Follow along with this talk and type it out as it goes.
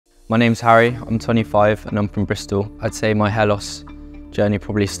My name's Harry, I'm 25 and I'm from Bristol. I'd say my hair loss journey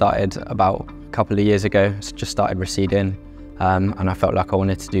probably started about a couple of years ago. It just started receding and I felt like I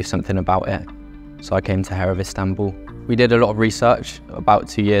wanted to do something about it. So I came to Hair of Istanbul. We did a lot of research, about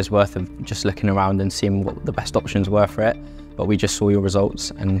 2 years worth of just looking around and seeing what the best options were for it. But we just saw your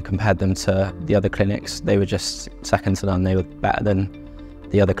results and compared them to the other clinics. They were just second to none. They were better than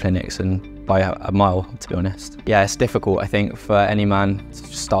the other clinics, and by a mile, to be honest. Yeah, it's difficult, I think, for any man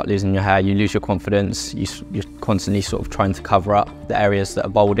to start losing your hair. You lose your confidence. You're constantly sort of trying to cover up the areas that are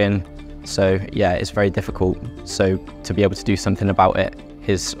balding. So yeah, it's very difficult. So to be able to do something about it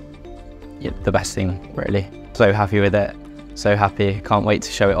is the best thing, really. So happy with it, so happy. Can't wait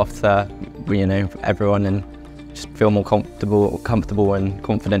to show it off to, everyone and just feel more comfortable and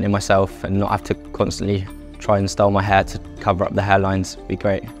confident in myself and not have to constantly try and style my hair to cover up the hairlines. Would be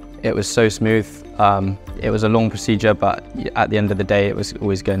great. It was so smooth. It was a long procedure, but at the end of the day, it was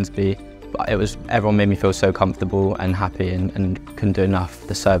always going to be. But everyone made me feel so comfortable and happy and couldn't do enough.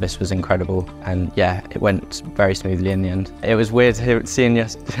 The service was incredible, and yeah, it went very smoothly in the end. It was weird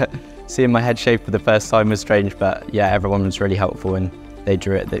seeing my head shape for the first time was strange, but yeah, everyone was really helpful and they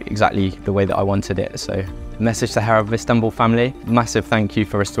drew it exactly the way that I wanted it. So, message to Hair of Istanbul family, massive thank you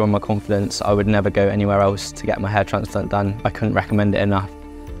for restoring my confidence. I would never go anywhere else to get my hair transplant done. I couldn't recommend it enough.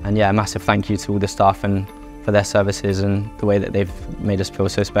 And yeah, massive thank you to all the staff and for their services and the way that they've made us feel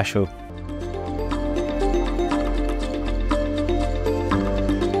so special.